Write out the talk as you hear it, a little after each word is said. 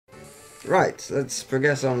Right, let's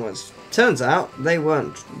progress onwards. Turns out they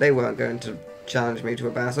weren't going to challenge me to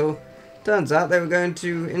a battle. Turns out they were going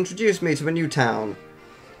to introduce me to a new town.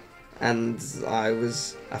 And I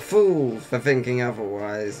was a fool for thinking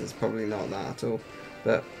otherwise. It's probably not that at all.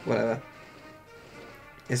 But whatever.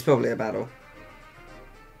 It's probably a battle.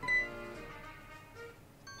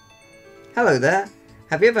 Hello there.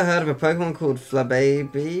 Have you ever heard of a Pokemon called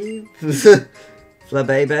Flabébé?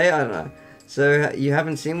 Flabébé? I don't know. So, you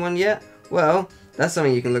haven't seen one yet? Well, that's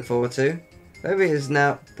something you can look forward to. Flabébé is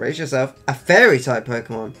now, brace yourself, a Fairy-type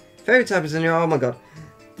Pokemon. Fairy-type is in your... Oh my god.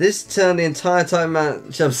 This turned the entire type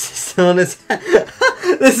matchup system on its head.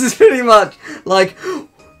 This is pretty much like...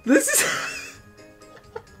 This is...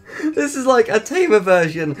 This is like a tamer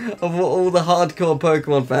version of what all the hardcore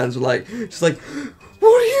Pokemon fans were like. Just like,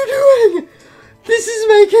 what are you doing? This is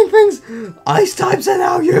making things... Ice types are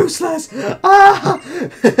now useless! Ah!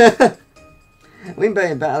 We've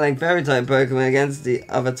been battling Fairy-type Pokemon against the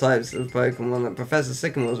other types of Pokemon at Professor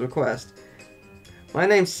Sycamore's request. My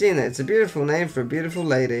name's Cena. It's a beautiful name for a beautiful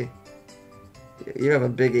lady. You have a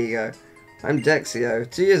big ego. I'm Dexio.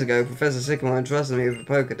 2 years ago, Professor Sycamore entrusted me with a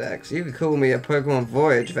Pokedex. You could call me a Pokemon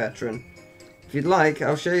Voyage veteran. If you'd like,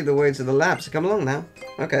 I'll show you the way to the lab, so come along now.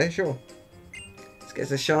 Okay, sure. Let's get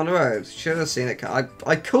to Shana Road. Should have seen it.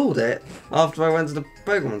 I called it after I went to the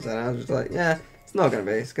Pokemon Center. I was just like, yeah, it's not going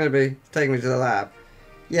to be. It's going to be taking me to the lab.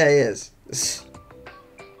 Yeah, he is.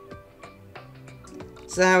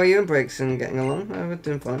 So how are you and Braixen getting along? Oh, we're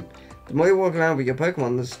doing fine. The more you walk around with your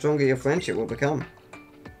Pokemon, the stronger your friendship will become.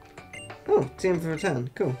 Oh, team for return.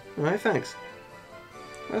 Cool. Alright, thanks.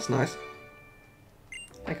 That's nice.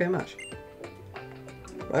 Thank you very much.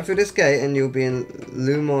 Right through this gate and you'll be in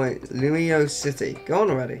Lumiose City. Go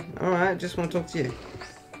on already. Alright, just want to talk to you.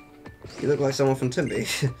 You look like someone from Timby.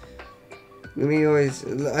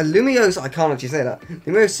 Lumiose, I can't actually say that.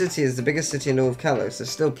 Lumiose City is the biggest city in all of Kalos. There's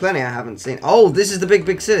still plenty I haven't seen. Oh, this is the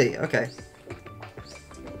big city. Okay.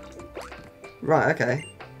 Right, okay.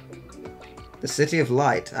 The City of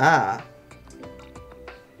Light. Ah.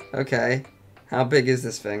 Okay. How big is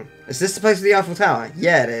this thing? Is this the place with the Eiffel Tower?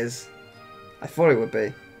 Yeah, it is. I thought it would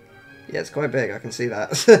be. Yeah, it's quite big. I can see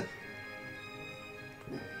that.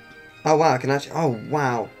 Oh, wow. I can actually... Oh,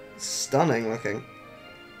 wow. Stunning looking.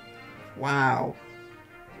 Wow.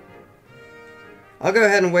 I'll go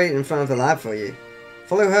ahead and wait in front of the lab for you.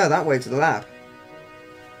 Follow her that way to the lab.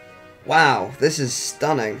 Wow, this is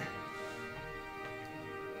stunning.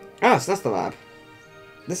 Oh, so that's the lab.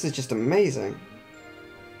 This is just amazing.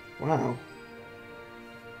 Wow.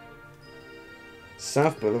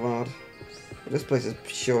 South Boulevard. This place is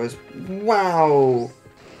sure is... Wow!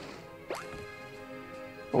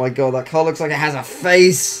 Oh my god, that car looks like it has a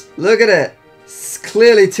face! Look at it! It's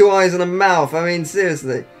clearly 2 eyes and a mouth. I mean,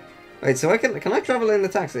 seriously. Wait, so can I travel in the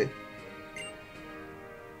taxi?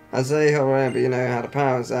 I say alright, but you know how the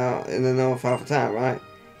power's out in the north half of town, right?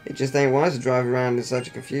 It just ain't wise to drive around in such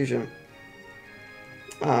a confusion.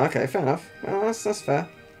 Ah, okay, fair enough. Well, that's fair.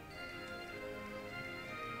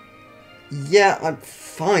 Yeah, I'm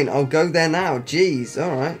fine. I'll go there now. Jeez,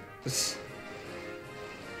 alright.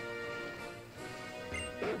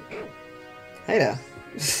 Hey there.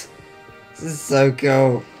 This is so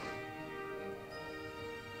cool.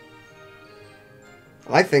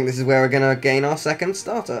 I think this is where we're going to gain our second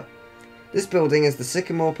starter. This building is the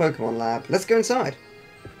Sycamore Pokemon Lab. Let's go inside.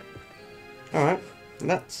 Alright,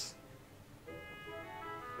 let's.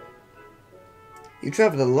 You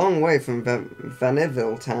travelled a long way from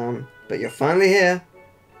Vanillville town, but you're finally here.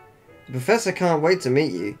 The professor can't wait to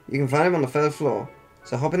meet you. You can find him on the 3rd floor.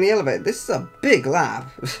 So hop in the elevator. This is a big lab.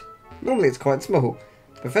 Normally it's quite small.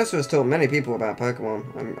 The professor has taught many people about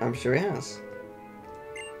Pokemon. I'm sure he has.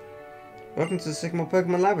 Welcome to the Sycamore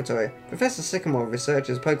Pokemon Laboratory. Professor Sycamore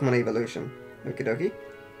researches Pokemon evolution. Okie dokie.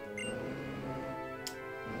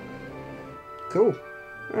 Cool.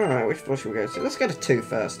 Alright, which floor should we go to? Let's go to 2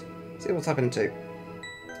 first. See what's happening 2.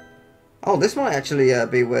 Oh, this might actually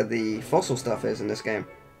be where the fossil stuff is in this game.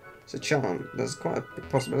 It's a charm. There's quite a big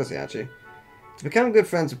possibility, actually. To become good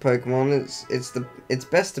friends with Pokemon, it's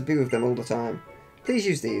best to be with them all the time. Please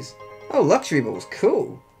use these. Oh, luxury balls.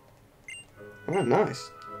 Cool. Oh,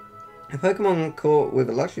 nice. A Pokemon caught with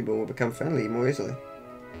a luxury ball will become friendly more easily.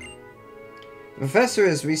 The professor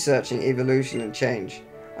is researching evolution and change.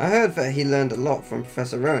 I heard that he learned a lot from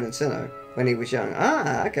Professor Rowan and Sinnoh when he was young.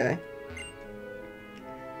 Ah, okay.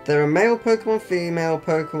 There are male Pokemon, female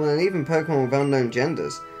Pokemon, and even Pokemon with unknown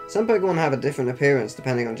genders. Some Pokemon have a different appearance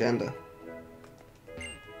depending on gender.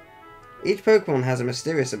 Each Pokemon has a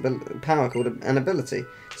mysterious power called an ability.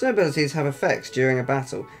 Some abilities have effects during a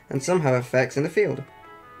battle, and some have effects in the field.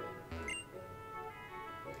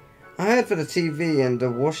 I heard for the TV and the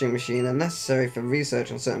washing machine are necessary for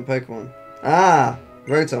research on certain Pokemon. Ah!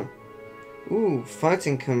 Rotom. Ooh,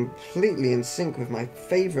 fighting completely in sync with my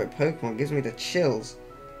favourite Pokemon gives me the chills.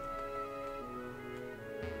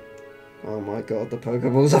 Oh my god, the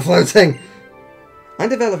Pokeballs are floating! I'm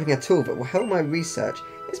developing a tool that will help my research.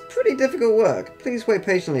 It's pretty difficult work. Please wait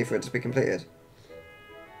patiently for it to be completed.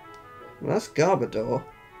 Well, that's Garbodor.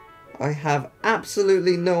 I have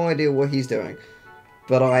absolutely no idea what he's doing,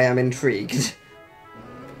 but I am intrigued.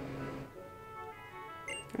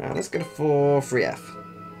 Let's go for free F.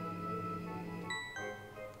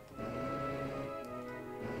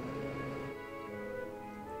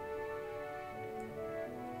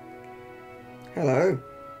 Hello.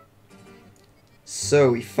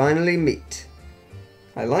 So we finally meet.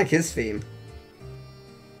 I like his theme.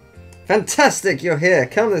 Fantastic, you're here.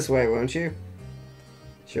 Come this way, won't you?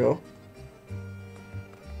 Sure.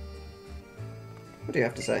 What do you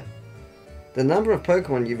have to say? The number of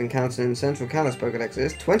Pokemon you've encountered in Central Kalos Pokedex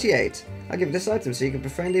is 28. I'll give you this item so you can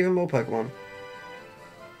befriend even more Pokemon.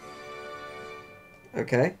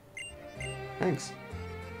 Okay. Thanks.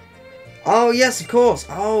 Oh, yes, of course.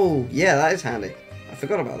 Oh, yeah, that is handy. I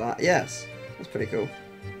forgot about that. Yes. That's pretty cool.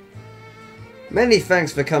 Many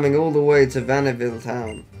thanks for coming all the way to Vanderville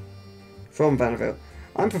Town. From Vanderville.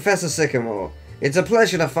 I'm Professor Sycamore. It's a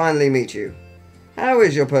pleasure to finally meet you. How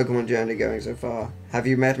is your Pokemon journey going so far? Have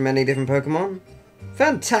you met many different Pokemon?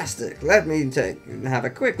 Fantastic! Let me have a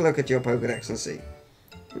quick look at your Pokedex and see.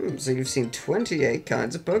 So you've seen 28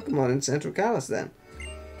 kinds of Pokemon in Central Kalos then.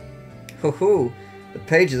 Ho-ho! The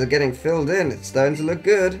pages are getting filled in. It's starting to look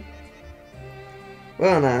good.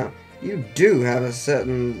 Well now, you do have a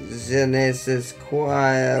certain Genesis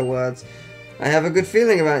choir words. I have a good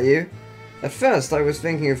feeling about you. At first, I was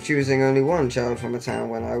thinking of choosing only one child from a town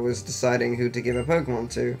when I was deciding who to give a Pokemon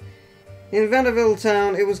to. In Vanderville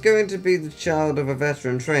Town, it was going to be the child of a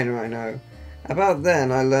veteran trainer I know. About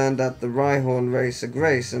then, I learned that the Rhyhorn racer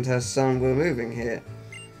Grace and her son were moving here.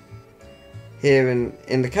 Here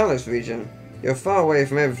in the Kalos region. You're far away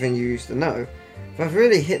from everything you used to know. But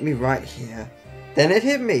really hit me right here. Then it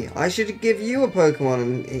hit me. I should give you a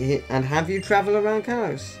Pokemon and have you travel around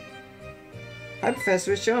Kalos. Hi,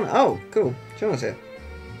 Professor, it's John. Oh, cool. John's here.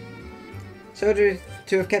 Sorry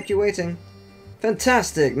to have kept you waiting.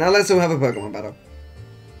 Fantastic. Now let's all have a Pokemon battle.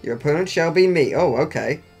 Your opponent shall be me. Oh,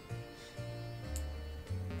 okay.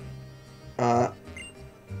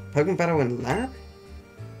 Pokemon battle in lab?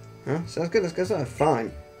 Huh? Sounds good. Let's go start.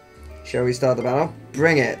 Fine. Shall we start the battle?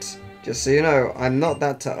 Bring it. Just so you know, I'm not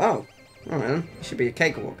that tough. Oh. Alright then. It should be a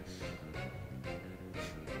cakewalk.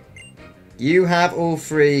 You have all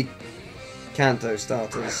three Kanto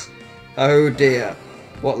starters. Oh dear.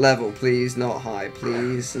 What level? Please not high.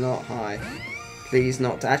 Please not high. Please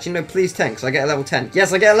not. Actually, no, please 10, because I get a level 10.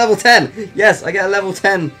 Yes, I get a level 10! Yes, I get a level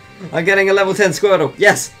 10! I'm getting a level 10 Squirtle.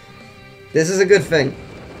 Yes! This is a good thing.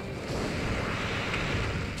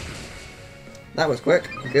 That was quick.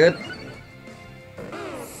 Good.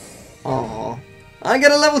 Aww. I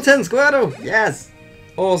get a level 10 Squirtle! Yes!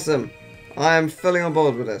 Awesome. I am fully on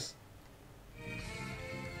board with this.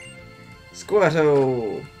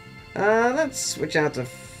 Squirtle. Let's switch out to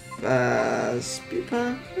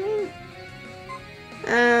Speedpa.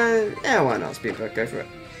 Yeah, why not Speedpa? Go for it.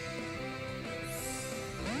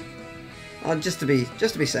 Just to be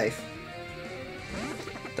safe.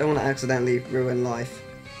 Don't want to accidentally ruin life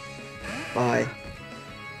by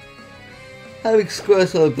having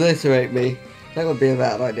Squirtle obliterate me. That would be a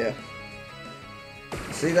bad idea.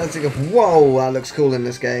 See, that's like whoa, that looks cool in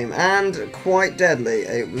this game, and quite deadly.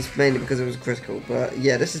 It was mainly because it was critical, but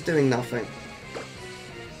yeah, this is doing nothing.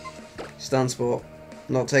 Stun Sport,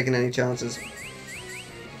 not taking any chances.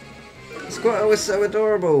 Squirtle is so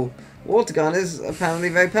adorable. Water Gun is apparently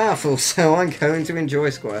very powerful, so I'm going to enjoy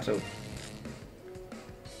Squirtle.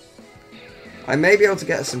 I may be able to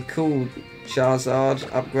get some cool Charizard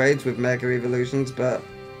upgrades with Mega Evolutions, but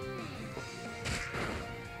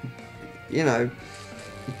you know,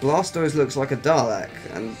 Blastoise looks like a Dalek,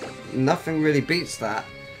 and nothing really beats that.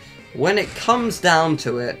 When it comes down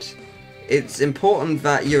to it, it's important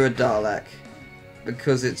that you're a Dalek,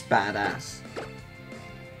 because it's badass.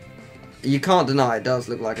 You can't deny it does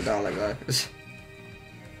look like a Dalek, though.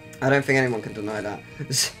 I don't think anyone can deny that.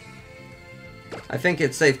 I think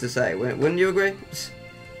it's safe to say, wouldn't you agree?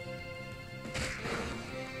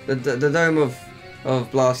 The dome of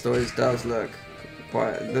Blastoise does look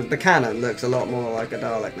quite... The cannon looks a lot more like a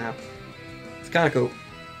Dalek now. It's kind of cool.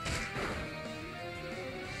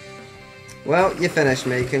 Well, you finished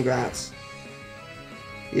me. Congrats.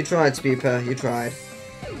 You tried, Speedpa. You tried.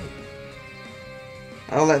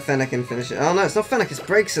 I'll let Fennekin finish it. Oh no, it's not Fennekin, it's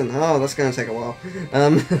Breakson. Oh, that's going to take a while.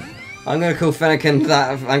 I'm going to call Fennekin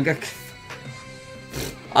that.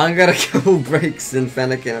 I'm going to call Breakson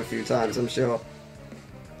Fennekin a few times, I'm sure.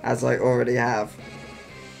 As I already have.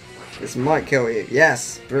 This might kill you.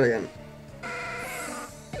 Yes, brilliant.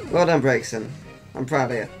 Well done, Breakson. I'm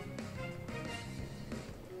proud of you.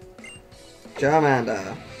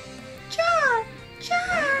 Charmander. Char.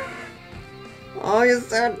 Oh, you're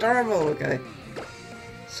so adorable. Okay.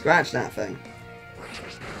 Scratch that thing.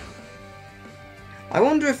 I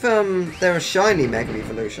wonder if there are shiny Mega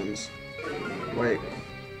Evolutions. Wait.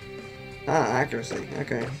 Ah, accuracy.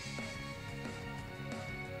 Okay.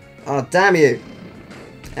 Oh, damn you!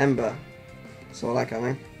 Ember. Saw that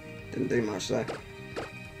coming. Didn't do much though.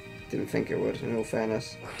 Didn't think it would, in all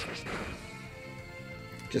fairness.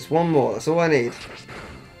 Just one more, that's all I need.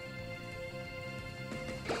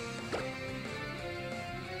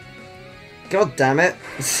 God damn it!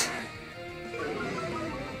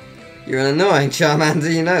 You're an annoying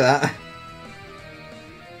Charmander, you know that.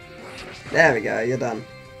 There we go, you're done.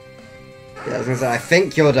 Yeah, I was gonna say, I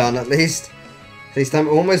think you're done at least. At least I'm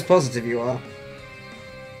almost positive you are.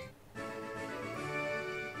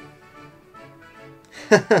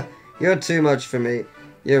 You're too much for me.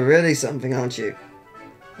 You're really something, aren't you?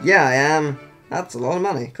 Yeah, I am. That's a lot of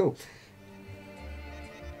money. Cool.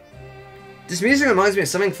 This music reminds me of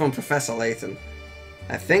something from Professor Layton.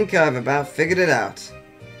 I think I've about figured it out.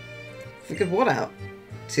 Figured what out?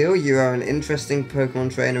 Teal, you are an interesting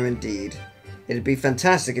Pokemon trainer indeed. It'd be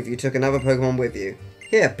fantastic if you took another Pokemon with you.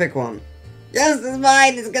 Here, pick one. Yes, it's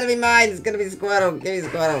mine! It's gonna be mine! It's gonna be Squirtle! Give me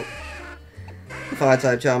Squirtle!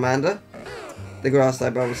 Fire-type Charmander. The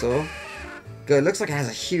Grass-type Bulbasaur. Good, it looks like it has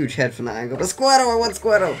a huge head from that angle. But Squirtle! I want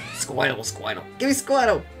Squirtle! Squirtle! Give me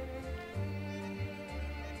Squirtle!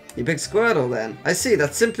 You picked Squirtle then? I see,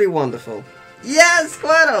 that's simply wonderful. Yes,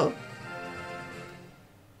 Squirtle!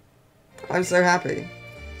 I'm so happy.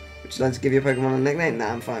 Would you like to give your Pokemon a nickname?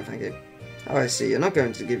 Nah, I'm fine, thank you. Oh, I see, you're not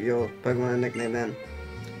going to give your Pokemon a nickname then.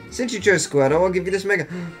 Since you chose Squirtle, I'll give you this Mega...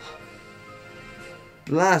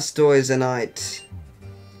 Blastoiseite.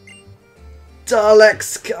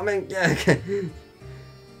 Dalek's coming! Yeah, okay.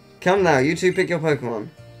 Come now, you two pick your Pokemon.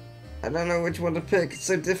 I don't know which one to pick, it's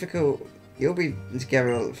so difficult. You'll be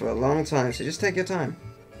together for a long time, so just take your time.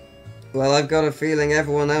 Well, I've got a feeling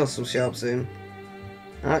everyone else will show up soon.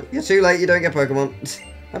 You're too late, you don't get Pokemon.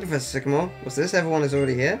 Hi, Professor Sycamore. What's this? Everyone is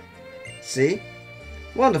already here? See?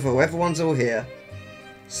 Wonderful, everyone's all here.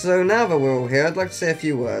 So now that we're all here, I'd like to say a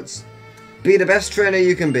few words. Be the best trainer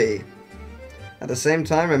you can be. At the same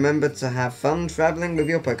time, remember to have fun traveling with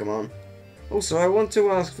your Pokemon. Also, I want to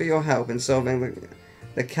ask for your help in solving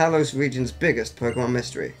the Kalos region's biggest Pokemon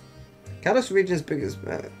mystery. Kalos region's biggest...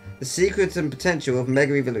 the secret and potential of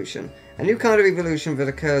Mega Evolution. A new kind of evolution that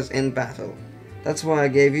occurs in battle. That's why I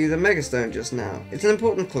gave you the Mega Stone just now. It's an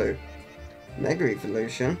important clue. Mega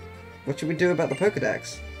Evolution? What should we do about the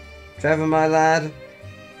Pokedex? Trevor, my lad,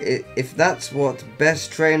 if that's what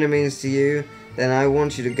best trainer means to you, then I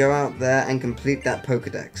want you to go out there and complete that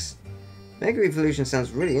Pokedex. Mega Evolution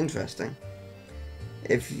sounds really interesting.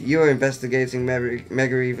 If you're investigating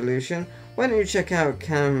Mega Evolution, why don't you check out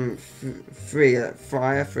Freya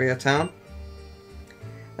Town?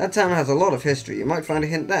 That town has a lot of history, you might find a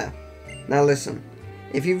hint there. Now listen,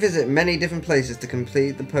 if you visit many different places to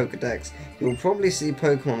complete the Pokedex, you will probably see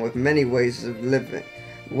Pokemon with many ways of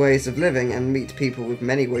living and meet people with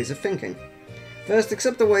many ways of thinking. First,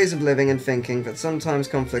 accept the ways of living and thinking that sometimes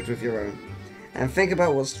conflict with your own, and think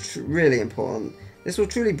about what's really important. This will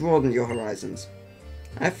truly broaden your horizons.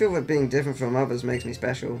 I feel that being different from others makes me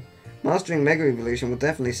special. Mastering Mega Evolution will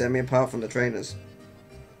definitely set me apart from the trainers.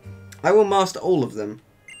 I will master all of them.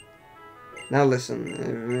 Now listen.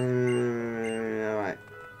 Alright.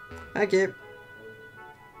 Thank you.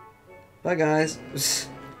 Bye, guys.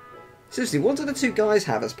 Seriously, what do the two guys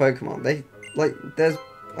have as Pokemon? They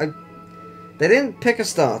didn't pick a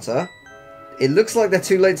starter. It looks like they're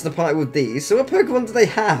too late to the party with these. So what Pokemon do they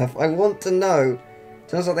have? I want to know.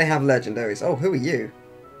 Turns out they have legendaries. Oh, who are you?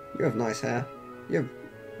 You have nice hair. You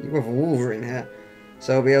have Wolverine hair.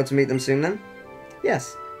 So I'll be able to meet them soon then?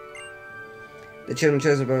 Yes. The children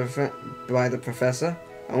chosen by the Professor.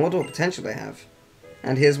 I wonder what potential they have.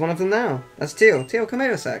 And here's one of them now. That's Teal. Teal, come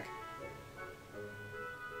here a sec.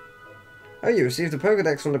 Oh, you received a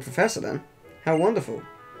Pokedex from the Professor then? How wonderful.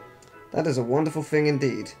 That is a wonderful thing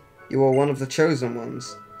indeed. You are one of the chosen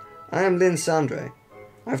ones. I am Lynn Sandre.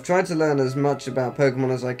 I've tried to learn as much about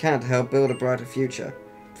Pokemon as I can to help build a brighter future.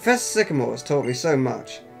 Professor Sycamore has taught me so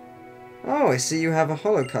much. Oh, I see you have a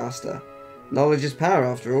Holocaster. Knowledge is power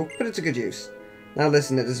after all, put it to good use. Now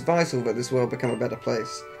listen, it is vital that this world become a better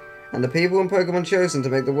place. And the people and Pokemon chosen to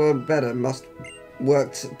make the world better must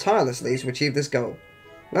work tirelessly to achieve this goal.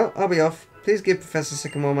 Well, I'll be off. Please give Professor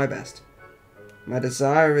Sycamore my best. My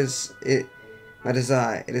desire, it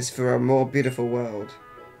is for a more beautiful world.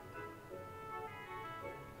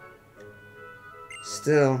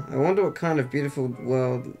 Still, I wonder what kind of beautiful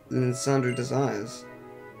world Lysandra desires.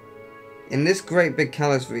 In this great big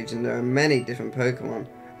Kalos region, there are many different Pokemon.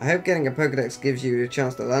 I hope getting a Pokedex gives you a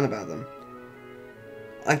chance to learn about them.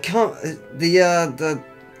 I can't... The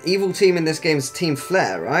evil team in this game is Team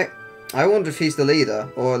Flare, right? I wonder if he's the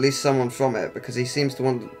leader, or at least someone from it, because he seems to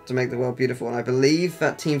want to make the world beautiful, and I believe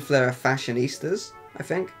that Team Flare are fashionistas, I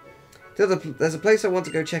think. There's a place I want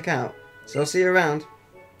to go check out, so I'll see you around.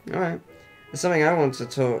 Alright. There's something I want to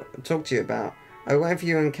talk to you about. I'm waiting for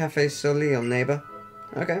you in Cafe Soleil, neighbour.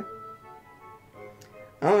 Okay.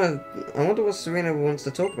 I wonder what Serena wants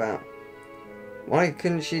to talk about. Why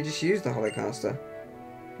couldn't she just use the Holocaster?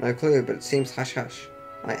 No clue, but it seems hush-hush.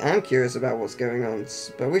 I am curious about what's going on,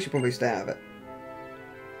 but we should probably stay out of it.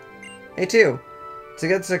 Hey Teal, to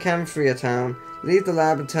get to Camphria Town, leave the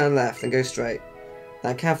lab and turn left and go straight.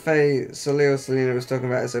 That Cafe Soleil Selena was talking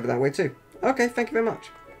about is over that way too. Okay, thank you very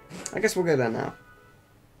much. I guess we'll go there now.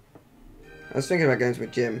 I was thinking about going to a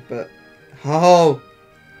gym, but... Oh!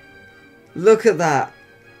 Look at that!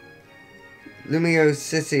 Lumiose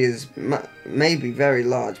City is maybe very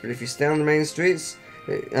large, but if you stay on the main streets,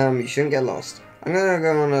 you shouldn't get lost. I'm gonna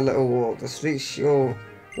go on a little walk. The streets sure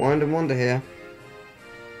wind and wander here.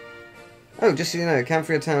 Oh, just so you know,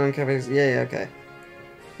 Camphria Town and cafes. Yeah, okay.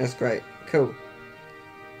 That's great. Cool.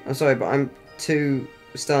 I'm sorry, but I'm too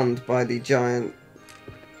stunned by the giant...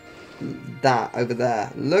 that over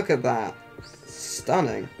there. Look at that.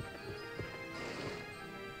 Stunning.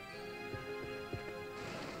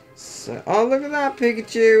 So, oh, look at that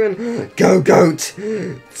Pikachu and... Go Goat!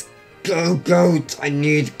 Go Goat! I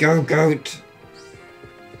need Go Goat!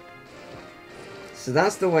 So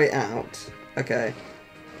that's the way out. Okay.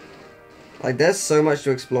 Like, there's so much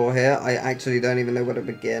to explore here, I actually don't even know where to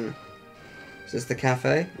begin. Is this the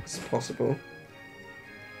cafe? It's possible.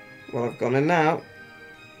 Well, I've gone in now.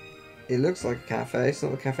 It looks like a cafe. It's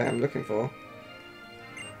not the cafe I'm looking for.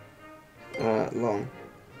 Long.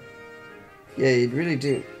 Yeah, you'd really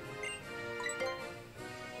do...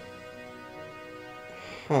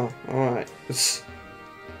 Huh, alright.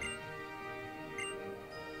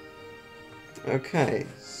 Okay,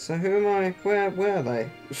 so who am I? Where are they?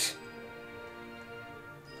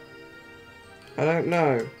 I don't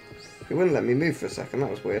know. It wouldn't let me move for a second, that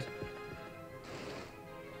was weird.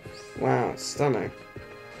 Wow, it's stunning.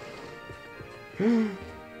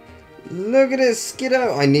 Look at this,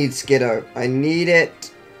 Skiddo! I need Skiddo. I need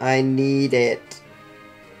it. I need it.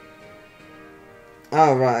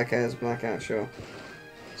 Oh, right, okay, it's blackout, sure.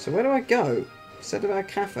 So where do I go? Said about a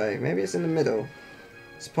cafe. Maybe it's in the middle.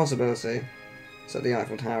 It's a possibility. It's at the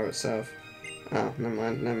Eiffel Tower itself. Oh, never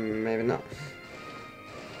mind. No, maybe not.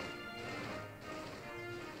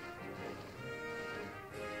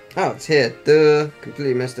 Oh, it's here. Duh.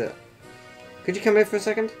 Completely missed it. Could you come here for a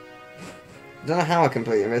second? Don't know how I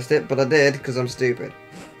completely missed it, but I did, because I'm stupid.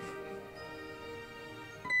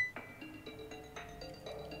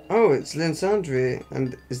 Oh, it's Lysandra,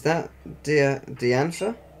 and is that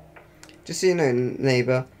Diantha? Just so you know,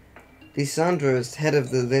 neighbour, Lysandra is head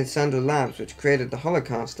of the Lysandra Labs, which created the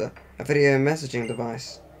Holocaster, a video messaging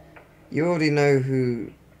device. You already know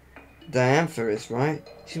who Diantha is, right?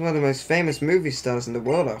 She's one of the most famous movie stars in the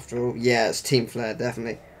world, after all. Yeah, it's Team Flare,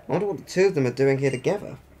 definitely. I wonder what the two of them are doing here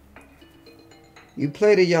together. You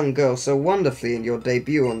played a young girl so wonderfully in your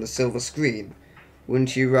debut on the silver screen.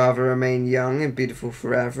 Wouldn't you rather remain young and beautiful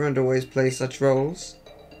forever and always play such roles?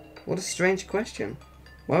 What a strange question.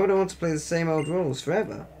 Why would I want to play the same old roles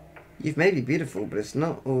forever? You've made me beautiful, but it's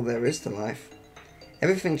not all there is to life.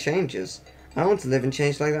 Everything changes. I want to live and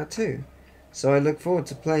change like that too. So I look forward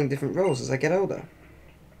to playing different roles as I get older.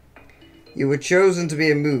 You were chosen to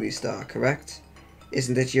be a movie star, correct?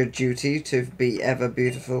 Isn't it your duty to be ever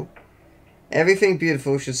beautiful? Everything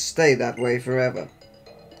beautiful should stay that way forever.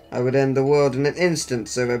 I would end the world in an instant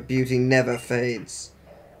so that beauty never fades.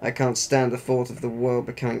 I can't stand the thought of the world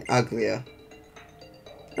becoming uglier.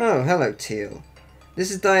 Oh, hello, Teal.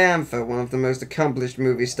 This is Diantha, one of the most accomplished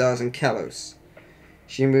movie stars in Kalos.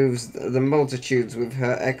 She moves the multitudes with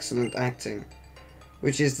her excellent acting,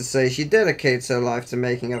 which is to say she dedicates her life to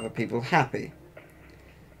making other people happy.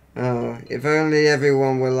 Oh, if only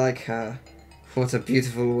everyone were like her. What a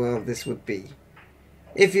beautiful world this would be.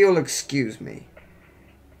 If you'll excuse me.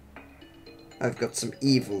 I've got some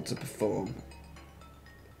evil to perform.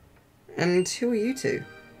 And who are you two?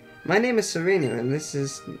 My name is Serena, and this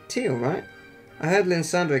is Teal, right? I heard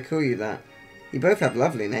Linsandre call you that. You both have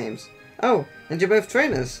lovely names. Oh, and you're both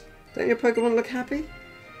trainers. Don't your Pokemon look happy?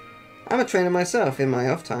 I'm a trainer myself in my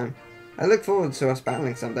off time. I look forward to us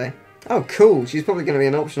battling someday. Oh, cool. She's probably going to be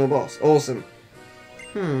an optional boss. Awesome.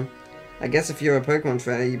 I guess if you're a Pokemon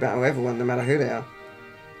trainer, you battle everyone, no matter who they are.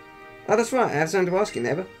 Oh, that's right. I have something to ask you,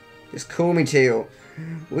 neighbour. Just call me Teal.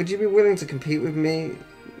 Would you be willing to compete with me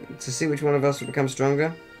to see which one of us will become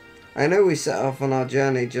stronger? I know we set off on our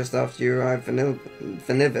journey just after you arrived for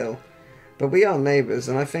Niville, but we are neighbours,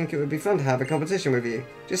 and I think it would be fun to have a competition with you.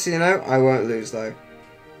 Just so you know, I won't lose, though.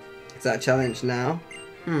 Is that a challenge now?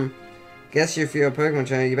 Guess if you're a Pokemon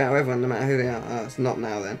trainer, you battle everyone, no matter who they are. Oh, it's not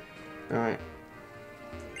now, then. Alright.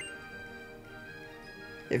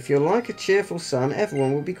 If you're like a cheerful sun,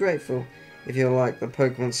 everyone will be grateful. If you're like the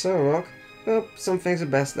Pokemon Solrock, well, some things are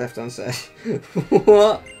best left unsaid.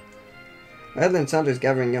 What? Edlin Thunder is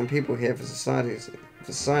gathering young people here for society's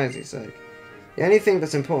sake. The only thing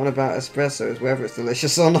that's important about espresso is whether it's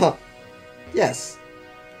delicious or not. Yes.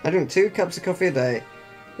 I drink 2 cups of coffee a day.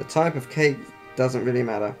 The type of cake doesn't really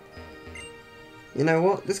matter. You know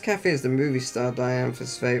what? This cafe is the movie star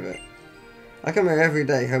Diantha's favourite. I come here every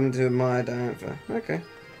day hoping to admire Diantha. Okay.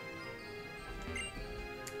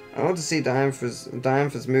 I want to see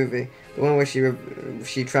Diantha's movie, the one where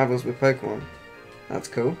she travels with Pokemon. That's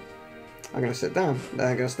cool. I'm going to sit down, then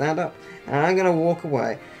I'm going to stand up, and I'm going to walk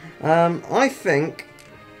away. I think,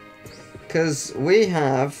 because we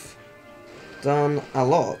have done a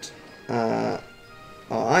lot, I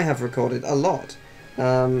have recorded a lot,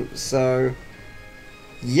 so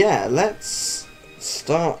yeah, let's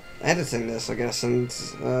start editing this, I guess, and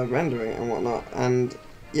rendering it and whatnot, and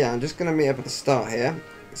yeah, I'm just going to meet up at the start here,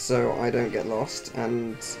 so I don't get lost,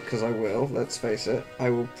 and because I will, let's face it, I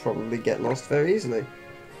will probably get lost very easily.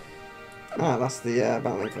 Ah, that's the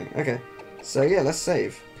battling thing. Okay, so yeah, let's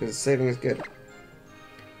save, because saving is good.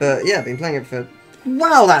 But yeah, I've been playing it for...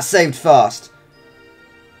 Wow, that saved fast!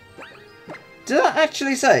 Did that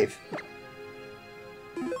actually save?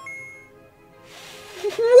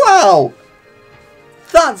 Wow!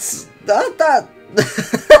 That's... That...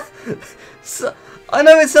 So, I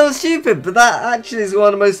know it sounds stupid, but that actually is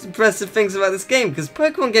one of the most impressive things about this game, because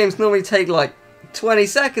Pokemon games normally take like 20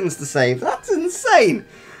 seconds to save. That's insane!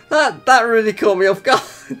 That really caught me off guard.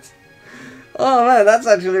 Oh man, that's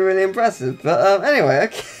actually really impressive. But anyway,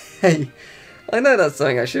 okay. I know that's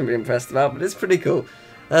something I shouldn't be impressed about, but it's pretty cool.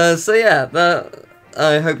 So yeah,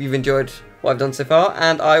 I hope you've enjoyed what I've done so far,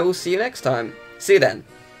 and I will see you next time. See you then.